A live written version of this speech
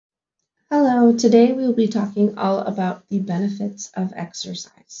So today we will be talking all about the benefits of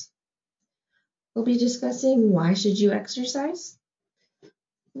exercise. We'll be discussing why should you exercise,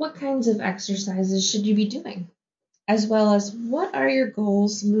 what kinds of exercises should you be doing, as well as what are your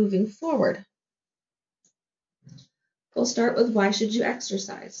goals moving forward. We'll start with why should you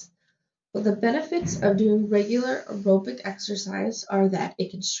exercise. Well, the benefits of doing regular aerobic exercise are that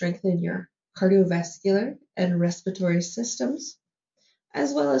it can strengthen your cardiovascular and respiratory systems,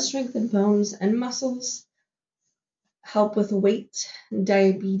 as well as strengthen bones and muscles, help with weight,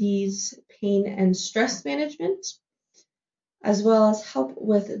 diabetes, pain, and stress management, as well as help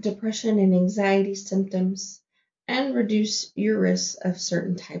with depression and anxiety symptoms, and reduce your risk of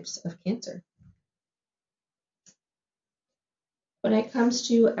certain types of cancer. When it comes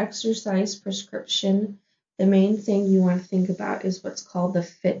to exercise prescription, the main thing you want to think about is what's called the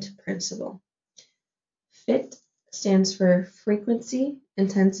FIT principle. FIT stands for frequency,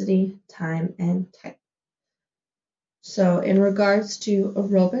 intensity, time, and type. So in regards to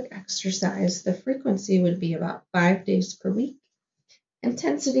aerobic exercise, the frequency would be about 5 days per week.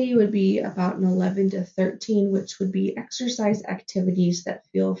 Intensity would be about an 11 to 13, which would be exercise activities that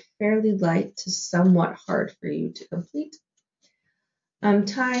feel fairly light to somewhat hard for you to complete.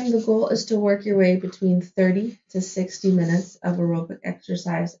 Time, the goal is to work your way between 30 to 60 minutes of aerobic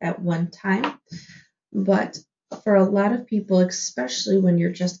exercise at one time. But for a lot of people, especially when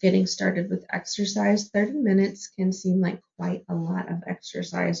you're just getting started with exercise, 30 minutes can seem like quite a lot of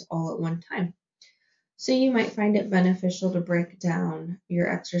exercise all at one time. So you might find it beneficial to break down your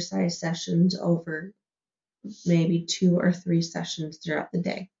exercise sessions over maybe 2 or 3 sessions throughout the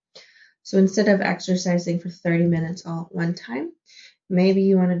day. So instead of exercising for 30 minutes all at one time, maybe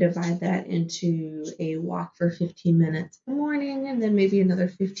you want to divide that into a walk for 15 minutes in the morning and then maybe another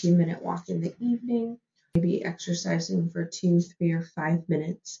 15-minute walk in the evening. Maybe exercising for 2, 3, or 5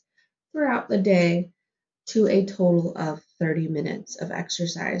 minutes throughout the day to a total of 30 minutes of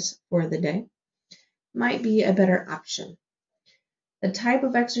exercise for the day might be a better option. The type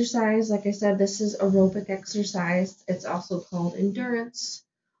of exercise, like I said, this is aerobic exercise. It's also called endurance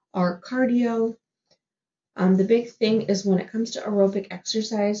or cardio. The big thing is when it comes to aerobic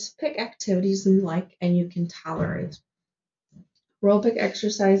exercise, pick activities you like and you can tolerate. Aerobic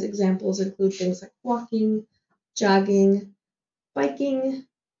exercise examples include things like walking, jogging, biking,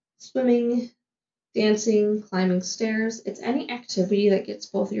 swimming, dancing, climbing stairs. It's any activity that gets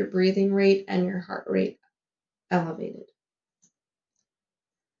both your breathing rate and your heart rate elevated.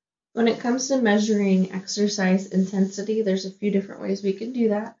 When it comes to measuring exercise intensity, there's a few different ways we can do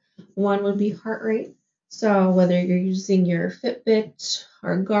that. One would be heart rate. So whether you're using your Fitbit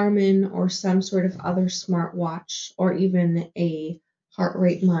or Garmin or some sort of other smartwatch or even a heart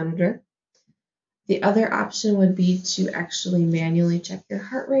rate monitor. The other option would be to actually manually check your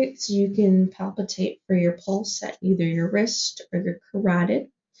heart rate so you can palpitate for your pulse at either your wrist or your carotid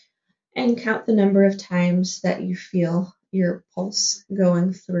and count the number of times that you feel your pulse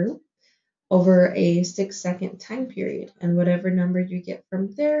going through over a 6-second time period. And whatever number you get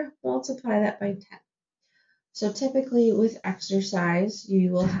from there, multiply that by 10. So typically with exercise,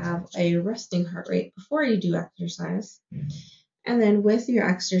 you will have a resting heart rate before you do exercise. And then with your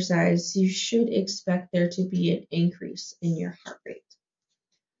exercise, you should expect there to be an increase in your heart rate.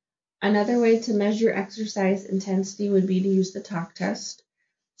 Another way to measure exercise intensity would be to use the talk test.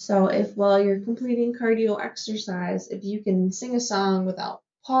 So if while you're completing cardio exercise, if you can sing a song without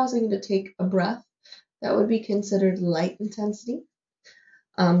pausing to take a breath, that would be considered light intensity.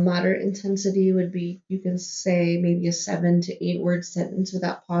 Moderate intensity would be, you can say maybe a 7 to 8 word sentence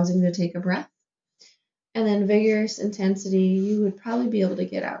without pausing to take a breath. And then vigorous intensity, you would probably be able to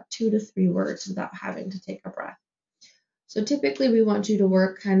get out 2 to 3 words without having to take a breath. So typically we want you to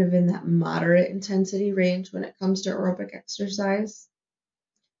work kind of in that moderate intensity range when it comes to aerobic exercise.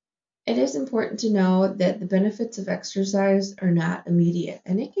 It is important to know that the benefits of exercise are not immediate,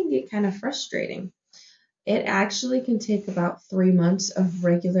 and it can get kind of frustrating. It actually can take about 3 months of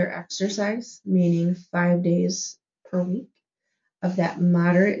regular exercise, meaning 5 days per week of that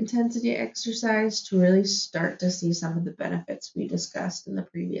moderate intensity exercise to really start to see some of the benefits we discussed in the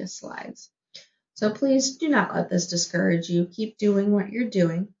previous slides. So please do not let this discourage you. Keep doing what you're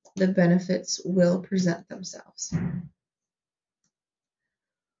doing. The benefits will present themselves.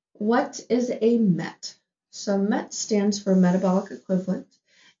 What is a MET? So MET stands for metabolic equivalent.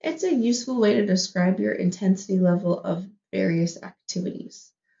 It's a useful way to describe your intensity level of various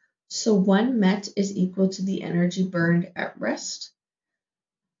activities. So 1 MET is equal to the energy burned at rest.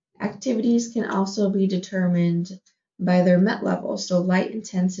 Activities can also be determined by their MET level. So light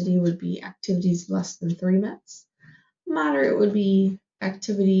intensity would be activities less than 3 METs. Moderate would be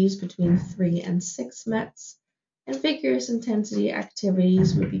activities between 3 and 6 METs, and vigorous intensity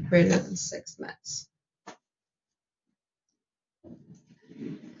activities would be greater than 6 METs.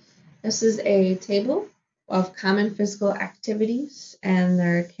 This is a table of common physical activities, and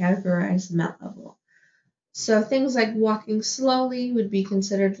they're categorized MET level. So things like walking slowly would be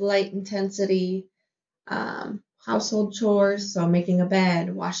considered light intensity. Household chores, so making a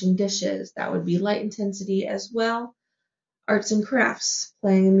bed, washing dishes, that would be light intensity as well. Arts and crafts,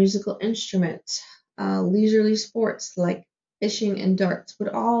 playing a musical instrument, leisurely sports like fishing and darts would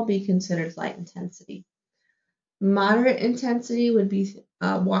all be considered light intensity. Moderate intensity would be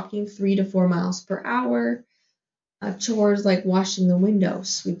walking 3 to 4 miles per hour, chores like washing the windows,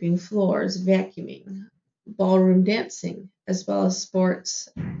 sweeping floors, vacuuming, ballroom dancing, as well as sports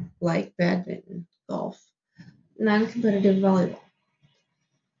like badminton, golf, non-competitive volleyball.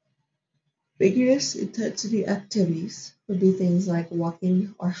 Vigorous intensity activities would be things like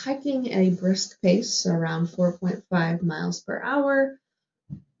walking or hiking at a brisk pace, around 4.5 miles per hour.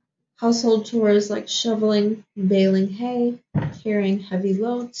 Household chores like shoveling, baling hay, carrying heavy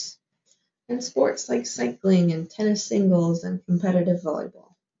loads, and sports like cycling and tennis singles and competitive volleyball.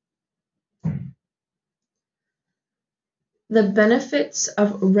 The benefits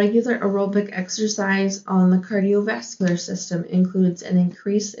of regular aerobic exercise on the cardiovascular system includes an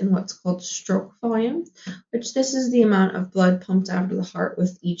increase in what's called stroke volume, which this is the amount of blood pumped out of the heart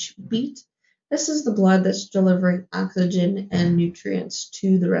with each beat. This is the blood that's delivering oxygen and nutrients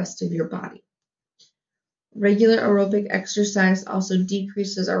to the rest of your body. Regular aerobic exercise also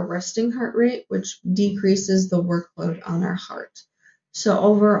decreases our resting heart rate, which decreases the workload on our heart. So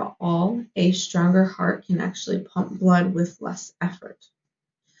overall, a stronger heart can actually pump blood with less effort.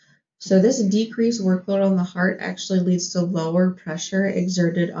 So this decreased workload on the heart actually leads to lower pressure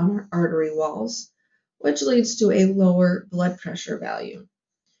exerted on our artery walls, which leads to a lower blood pressure value.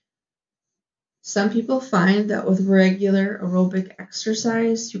 Some people find that with regular aerobic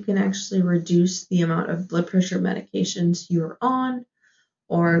exercise, you can actually reduce the amount of blood pressure medications you're on,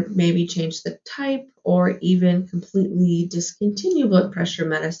 or maybe change the type, or even completely discontinue blood pressure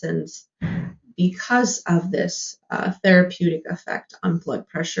medicines because of this therapeutic effect on blood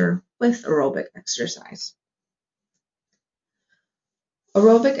pressure with aerobic exercise.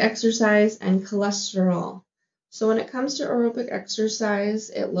 Aerobic exercise and cholesterol. So when it comes to aerobic exercise,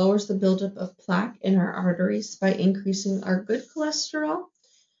 it lowers the buildup of plaque in our arteries by increasing our good cholesterol.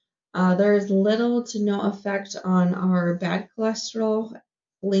 There is little to no effect on our bad cholesterol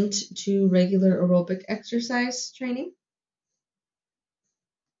linked to regular aerobic exercise training.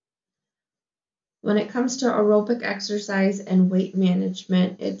 When it comes to aerobic exercise and weight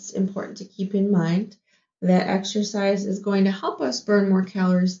management, it's important to keep in mind that exercise is going to help us burn more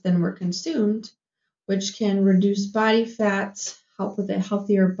calories than were consumed, which can reduce body fat, help with a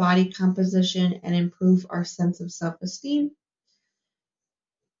healthier body composition, and improve our sense of self-esteem.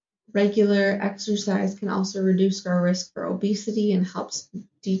 Regular exercise can also reduce our risk for obesity and helps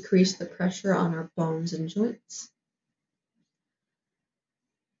decrease the pressure on our bones and joints.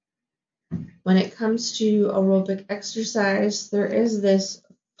 When it comes to aerobic exercise, there is this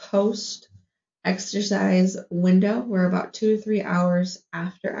post-exercise window where about 2 to 3 hours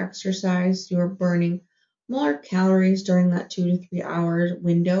after exercise, you're burning more calories during that 2 to 3 hour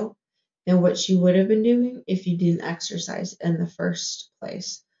window than what you would have been doing if you didn't exercise in the first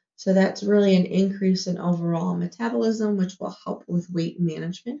place. So that's really an increase in overall metabolism, which will help with weight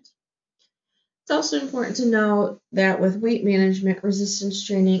management. It's also important to note that with weight management, resistance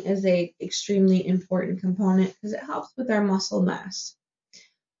training is an extremely important component because it helps with our muscle mass.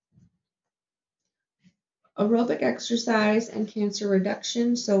 Aerobic exercise and cancer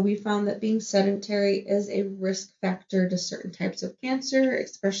reduction. So we found that being sedentary is a risk factor to certain types of cancer,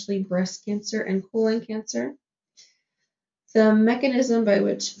 especially breast cancer and colon cancer. The mechanism by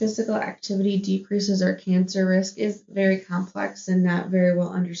which physical activity decreases our cancer risk is very complex and not very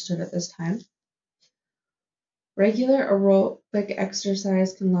well understood at this time. Regular aerobic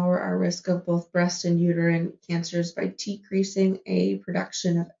exercise can lower our risk of both breast and uterine cancers by decreasing a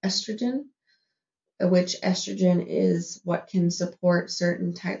production of estrogen, which estrogen is what can support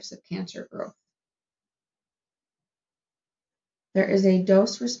certain types of cancer growth. There is a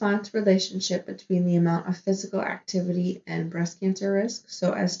dose-response relationship between the amount of physical activity and breast cancer risk.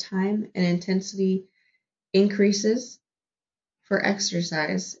 So as time and intensity increases for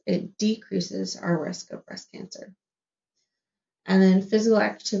exercise, it decreases our risk of breast cancer. And then physical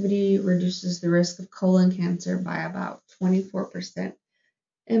activity reduces the risk of colon cancer by about 24%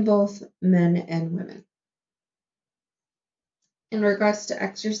 in both men and women. In regards to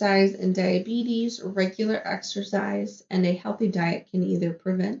exercise and diabetes, regular exercise and a healthy diet can either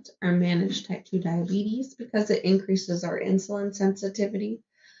prevent or manage type 2 diabetes because it increases our insulin sensitivity,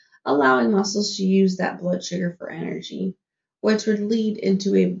 allowing muscles to use that blood sugar for energy, which would lead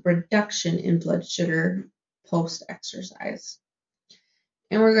into a reduction in blood sugar post-exercise.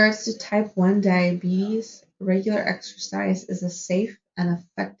 In regards to type 1 diabetes, regular exercise is a safe and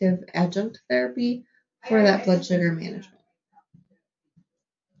effective adjunct therapy for that blood sugar management.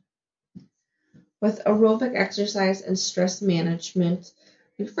 With aerobic exercise and stress management,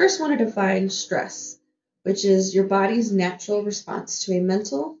 we first want to define stress, which is your body's natural response to a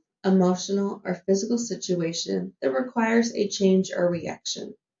mental, emotional, or physical situation that requires a change or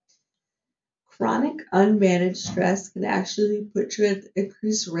reaction. Chronic unmanaged stress can actually put you at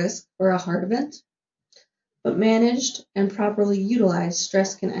increased risk for a heart event, but managed and properly utilized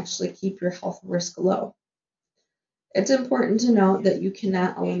stress can actually keep your health risk low. It's important to note that you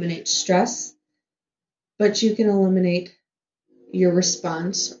cannot eliminate stress, but you can eliminate your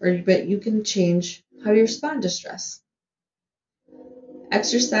response, but you can change how you respond to stress.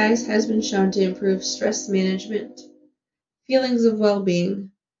 Exercise has been shown to improve stress management, feelings of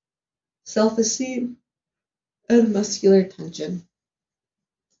well-being, self-esteem, and muscular tension.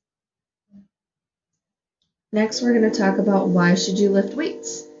 Next, we're going to talk about why should you lift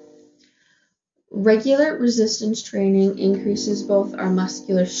weights. Regular resistance training increases both our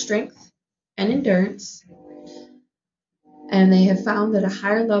muscular strength and endurance, and they have found that a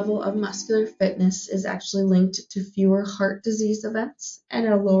higher level of muscular fitness is actually linked to fewer heart disease events and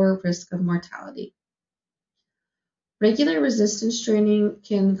a lower risk of mortality. Regular resistance training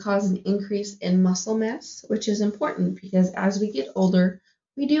can cause an increase in muscle mass, which is important because as we get older,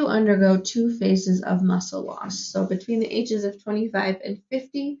 we do undergo 2 phases of muscle loss. So between the ages of 25 and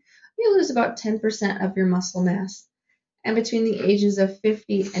 50, you lose about 10% of your muscle mass. And between the ages of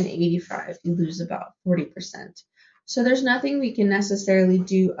 50 and 85, you lose about 40%. So there's nothing we can necessarily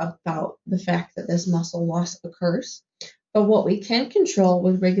do about the fact that this muscle loss occurs. But what we can control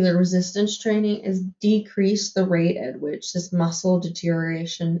with regular resistance training is decrease the rate at which this muscle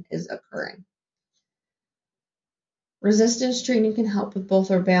deterioration is occurring. Resistance training can help with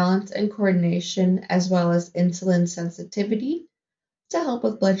both our balance and coordination, as well as insulin sensitivity to help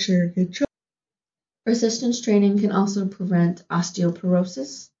with blood sugar control. Resistance training can also prevent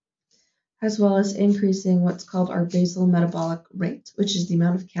osteoporosis, as well as increasing what's called our basal metabolic rate, which is the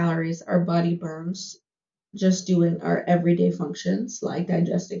amount of calories our body burns just doing our everyday functions like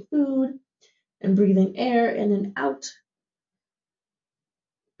digesting food and breathing air in and out.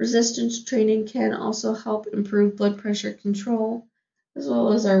 Resistance training can also help improve blood pressure control, as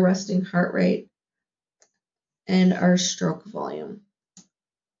well as our resting heart rate and our stroke volume.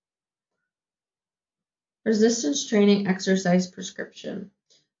 Resistance training exercise prescription.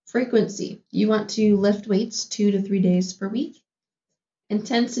 Frequency. You want to lift weights 2 to 3 days per week.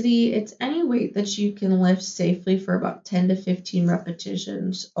 Intensity, it's any weight that you can lift safely for about 10 to 15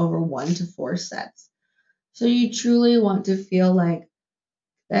 repetitions over 1 to 4 sets. So you truly want to feel like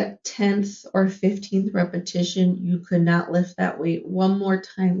that 10th or 15th repetition, you could not lift that weight one more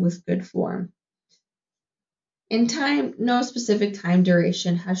time with good form. In time, no specific time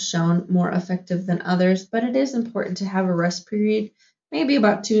duration has shown more effective than others, but it is important to have a rest period, maybe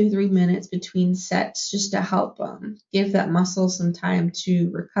about 2 to 3 minutes between sets, just to help give that muscle some time to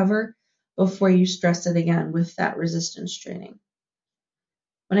recover before you stress it again with that resistance training.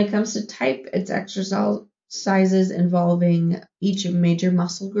 When it comes to type, it's exercises involving each major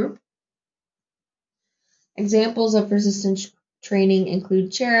muscle group. Examples of resistance training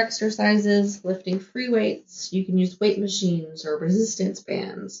include chair exercises, lifting free weights. You can use weight machines or resistance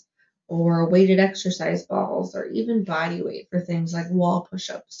bands, or weighted exercise balls, or even body weight for things like wall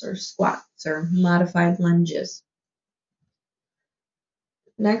push-ups or squats or modified lunges.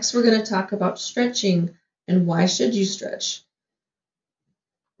 Next, we're going to talk about stretching and why should you stretch.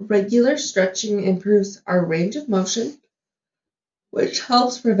 Regular stretching improves our range of motion, which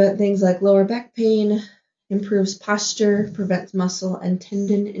helps prevent things like lower back pain, improves posture, prevents muscle and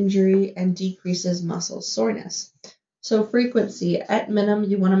tendon injury, and decreases muscle soreness. So frequency, at minimum,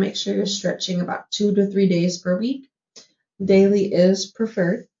 you want to make sure you're stretching about 2 to 3 days per week. Daily is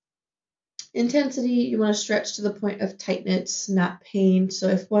preferred. Intensity, you want to stretch to the point of tightness, not pain. So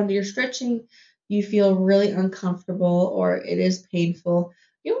if when you're stretching, you feel really uncomfortable or it is painful,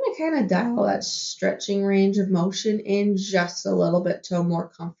 you want to kind of dial that stretching range of motion in just a little bit to a more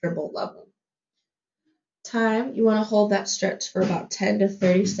comfortable level. Time, you want to hold that stretch for about 10 to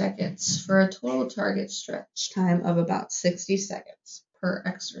 30 seconds for a total target stretch time of about 60 seconds per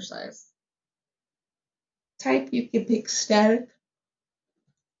exercise. Type, you can pick static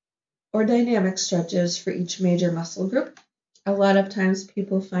or dynamic stretches for each major muscle group. A lot of times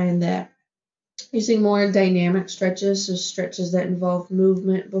people find that using more dynamic stretches, so stretches that involve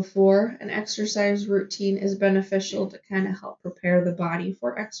movement before an exercise routine, is beneficial to kind of help prepare the body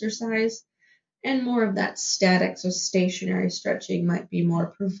for exercise. And more of that static, so stationary stretching might be more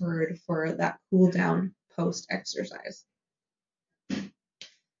preferred for that cool down post exercise.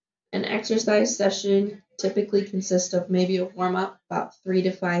 An exercise session typically consists of maybe a warm up, about 3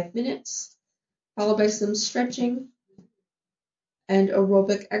 to 5 minutes, followed by some stretching and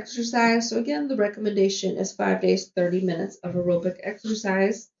aerobic exercise. So again, the recommendation is 5 days, 30 minutes of aerobic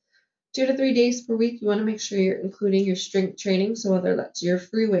exercise. 2 to 3 days per week, you want to make sure you're including your strength training. So whether that's your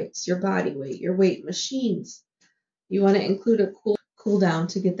free weights, your body weight, your weight machines, you want to include a cool down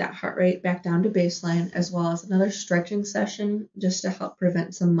to get that heart rate back down to baseline, as well as another stretching session just to help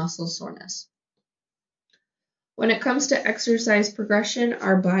prevent some muscle soreness. When it comes to exercise progression,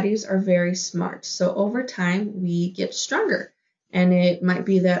 our bodies are very smart. So over time, we get stronger. And it might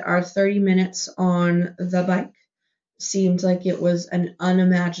be that our 30 minutes on the bike seemed like it was an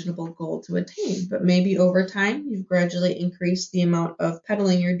unimaginable goal to attain. But maybe over time, you've gradually increased the amount of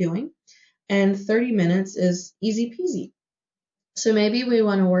pedaling you're doing. And 30 minutes is easy peasy. So maybe we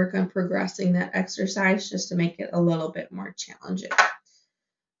want to work on progressing that exercise just to make it a little bit more challenging.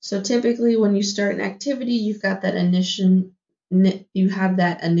 So typically when you start an activity, you've got that initiation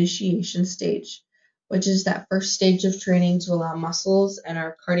stage, which is that first stage of training to allow muscles and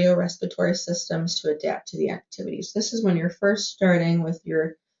our cardiorespiratory systems to adapt to the activities. This is when you're first starting with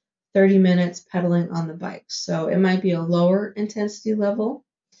your 30 minutes pedaling on the bike. So it might be a lower intensity level.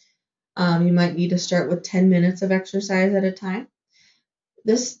 You might need to start with 10 minutes of exercise at a time.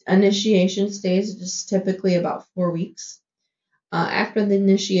 This initiation stage is typically about 4 weeks. After the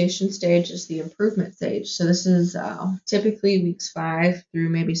initiation stage is the improvement stage. So this is typically weeks 5 through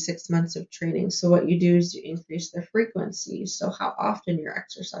maybe 6 months of training. So what you do is you increase the frequency, so how often you're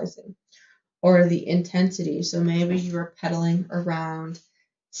exercising, or the intensity. So maybe you were pedaling around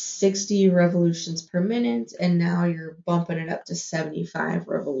 60 revolutions per minute, and now you're bumping it up to 75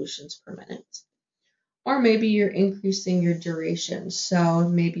 revolutions per minute. Or maybe you're increasing your duration. So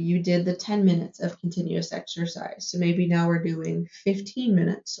maybe you did the 10 minutes of continuous exercise. So maybe now we're doing 15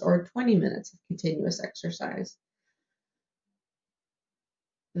 minutes or 20 minutes of continuous exercise.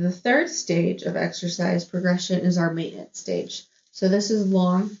 The third stage of exercise progression is our maintenance stage. So this is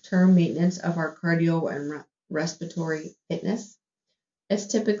long-term maintenance of our cardio and respiratory fitness. It's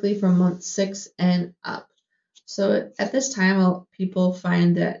typically from month 6 and up. So at this time, people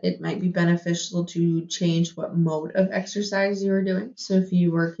find that it might be beneficial to change what mode of exercise you are doing. So if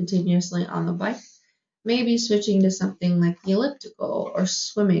you were continuously on the bike, maybe switching to something like the elliptical or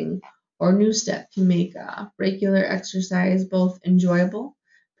swimming or new step can make regular exercise both enjoyable,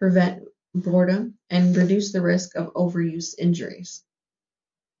 prevent boredom, and reduce the risk of overuse injuries.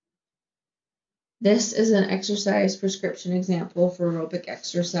 This is an exercise prescription example for aerobic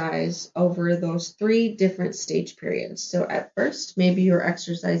exercise over those 3 different stage periods. So at first, maybe you're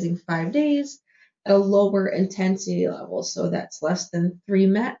exercising 5 days at a lower intensity level. So that's less than 3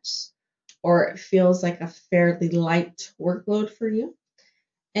 METs, or it feels like a fairly light workload for you.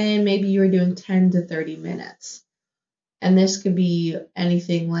 And maybe you're doing 10 to 30 minutes. And this could be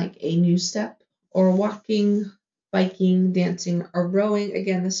anything like a new step or walking, biking, dancing, or rowing.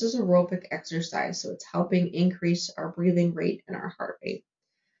 Again, this is aerobic exercise, so it's helping increase our breathing rate and our heart rate.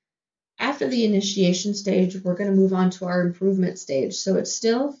 After the initiation stage, we're going to move on to our improvement stage. So it's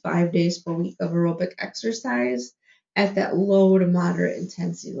still 5 days per week of aerobic exercise at that low to moderate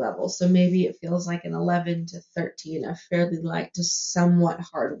intensity level. So maybe it feels like an 11 to 13, a fairly light to somewhat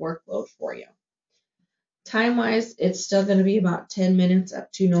hard workload for you. Time-wise, it's still going to be about 10 minutes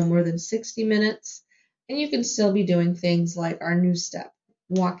up to no more than 60 minutes. And you can still be doing things like our new step,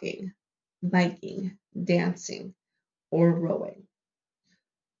 walking, biking, dancing, or rowing.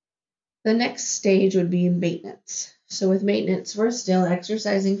 The next stage would be maintenance. So with maintenance, we're still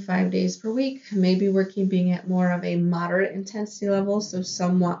exercising 5 days per week. Maybe we're keeping it more of a moderate intensity level, so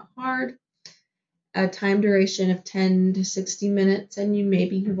somewhat hard. A time duration of 10 to 60 minutes, and you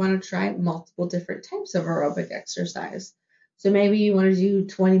want to try multiple different types of aerobic exercise. So maybe you want to do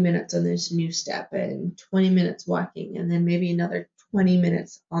 20 minutes on this new step and 20 minutes walking, and then maybe another 20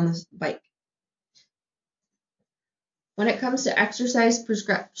 minutes on this bike. When it comes to exercise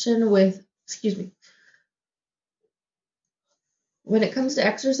progression with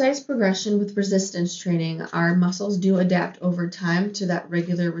resistance training, our muscles do adapt over time to that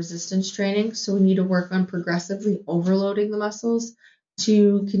regular resistance training. So we need to work on progressively overloading the muscles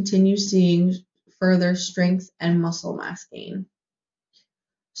to continue seeing further strength and muscle mass gain.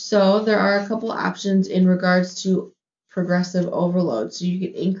 So there are a couple options in regards to progressive overload. So you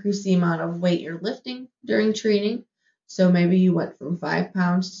can increase the amount of weight you're lifting during training. So maybe you went from 5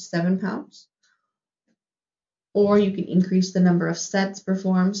 pounds to 7 pounds. Or you can increase the number of sets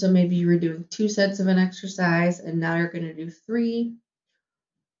performed. So maybe you were doing 2 sets of an exercise and now you're going to do 3.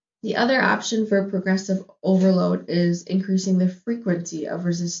 The other option for progressive overload is increasing the frequency of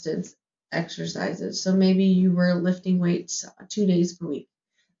resistance exercises. So maybe you were lifting weights 2 days per week.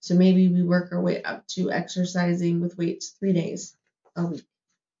 So maybe we work our way up to exercising with weights 3 days a week.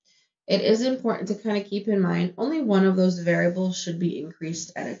 It is important to kind of keep in mind only one of those variables should be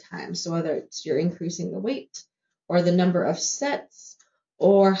increased at a time. So whether it's you're increasing the weight or the number of sets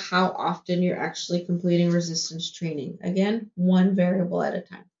or how often you're actually completing resistance training. Again, one variable at a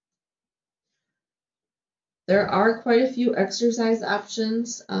time. There are quite a few exercise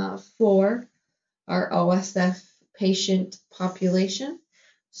options for our OSF patient population.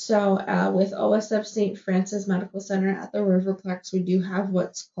 So with OSF St. Francis Medical Center at the Riverplex, we do have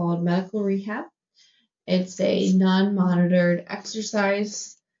what's called medical rehab. It's a non-monitored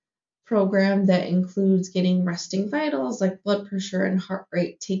exercise program that includes getting resting vitals like blood pressure and heart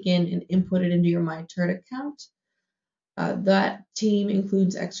rate taken and inputted into your monitored account. That team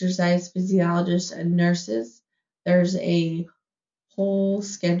includes exercise physiologists and nurses. There's a whole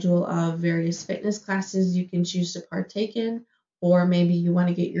schedule of various fitness classes you can choose to partake in, or maybe you want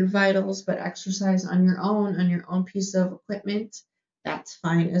to get your vitals but exercise on your own piece of equipment. That's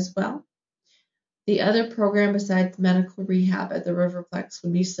fine as well. The other program besides medical rehab at the Riverplex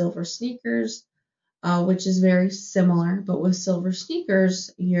would be Silver Sneakers, which is very similar, but with Silver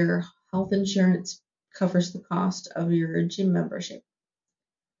Sneakers, your health insurance covers the cost of your gym membership.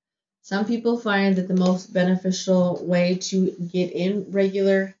 Some people find that the most beneficial way to get in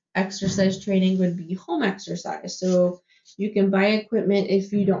regular exercise training would be home exercise. So you can buy equipment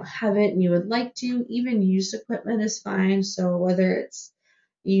if you don't have it and you would like to. Even used equipment is fine. So whether it's,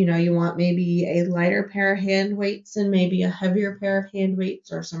 you want maybe a lighter pair of hand weights and maybe a heavier pair of hand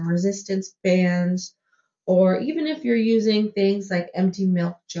weights or some resistance bands, or even if you're using things like empty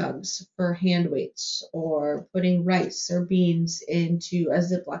milk jugs for hand weights or putting rice or beans into a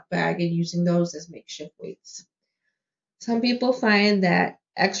Ziploc bag and using those as makeshift weights. Some people find that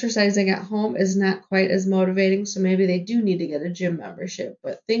exercising at home is not quite as motivating, so maybe they do need to get a gym membership.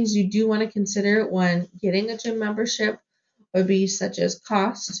 But things you do want to consider when getting a gym membership would be such as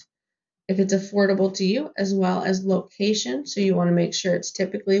cost, if it's affordable to you, as well as location. So you want to make sure it's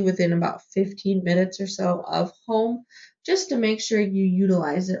typically within about 15 minutes or so of home, just to make sure you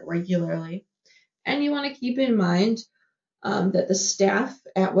utilize it regularly. And you want to keep in mind that the staff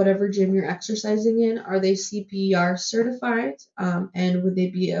at whatever gym you're exercising in, are they CPR certified? And would they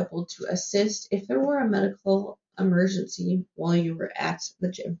be able to assist if there were a medical emergency while you were at the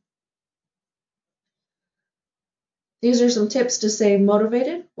gym? These are some tips to stay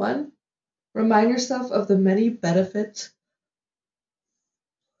motivated. 1, remind yourself of the many benefits.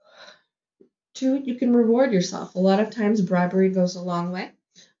 2, you can reward yourself. A lot of times bribery goes a long way.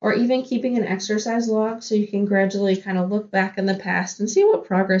 Or even keeping an exercise log so you can gradually kind of look back in the past and see what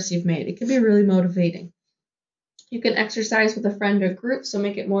progress you've made. It can be really motivating. You can exercise with a friend or group, so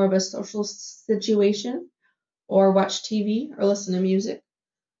make it more of a social situation, or watch TV or listen to music.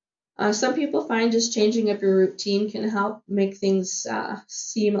 Some people find just changing up your routine can help make things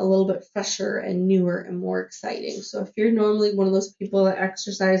seem a little bit fresher and newer and more exciting. So if you're normally one of those people that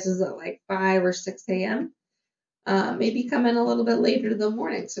exercises at like 5 or 6 a.m., maybe come in a little bit later in the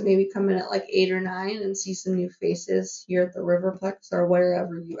morning. So maybe come in at like 8 or 9 and see some new faces here at the Riverplex or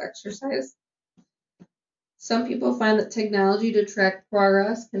wherever you exercise. Some people find that technology to track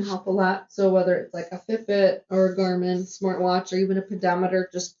progress can help a lot. So whether it's like a Fitbit or a Garmin smartwatch or even a pedometer,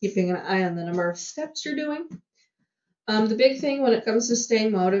 just keeping an eye on the number of steps you're doing. The big thing when it comes to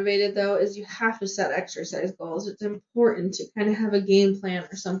staying motivated, though, is you have to set exercise goals. It's important to kind of have a game plan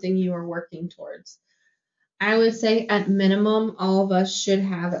or something you are working towards. I would say at minimum, all of us should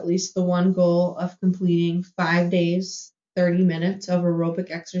have at least the one goal of completing 5 days, 30 minutes of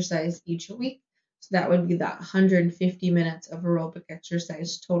aerobic exercise each week. So that would be that 150 minutes of aerobic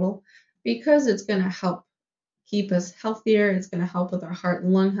exercise total, because it's going to help keep us healthier. It's going to help with our heart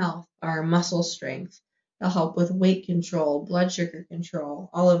and lung health, our muscle strength. It'll help with weight control, blood sugar control,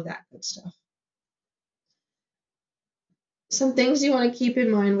 all of that good stuff. Some things you want to keep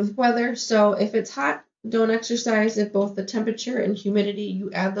in mind with weather. So if it's hot, don't exercise. If both the temperature and humidity,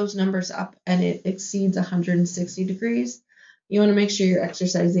 you add those numbers up and it exceeds 160 degrees, you want to make sure you're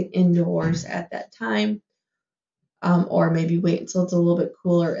exercising indoors at that time. or maybe wait until it's a little bit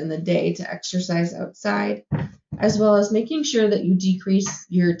cooler in the day to exercise outside, as well as making sure that you decrease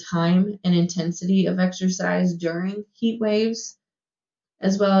your time and intensity of exercise during heat waves,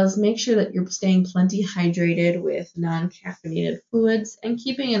 as well as make sure that you're staying plenty hydrated with non-caffeinated fluids and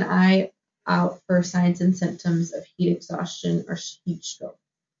keeping an eye out for signs and symptoms of heat exhaustion or heat stroke.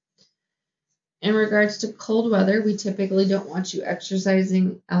 In regards to cold weather, we typically don't want you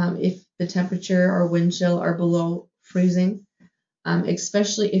exercising if the temperature or wind chill are below freezing,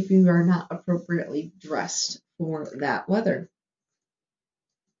 especially if you are not appropriately dressed for that weather.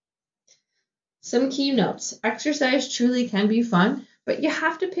 Some key notes. Exercise truly can be fun, but you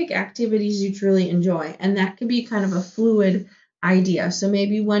have to pick activities you truly enjoy, and that can be kind of a fluid idea. So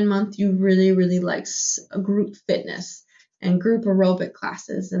maybe one month you really, really like a group fitness and group aerobic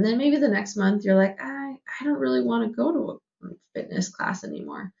classes, and then maybe the next month you're like, I don't really want to go to a group fitness class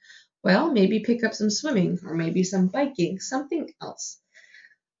anymore. Well, maybe pick up some swimming or maybe some biking, something else.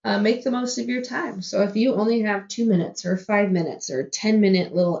 Make the most of your time. So if you only have 2 minutes or 5 minutes or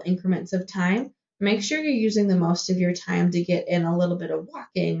 10-minute little increments of time, make sure you're using the most of your time to get in a little bit of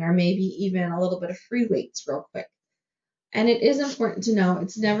walking or maybe even a little bit of free weights real quick. And it is important to know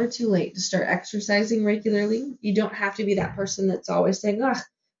it's never too late to start exercising regularly. You don't have to be that person that's always saying,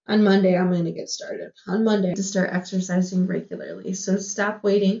 on Monday I'm going to get started. On Monday to start exercising regularly. So stop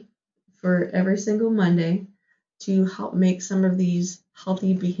waiting for every single Monday to help make some of these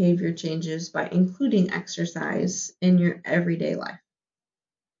healthy behavior changes by including exercise in your everyday life.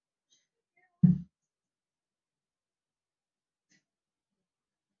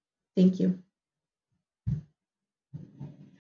 Thank you.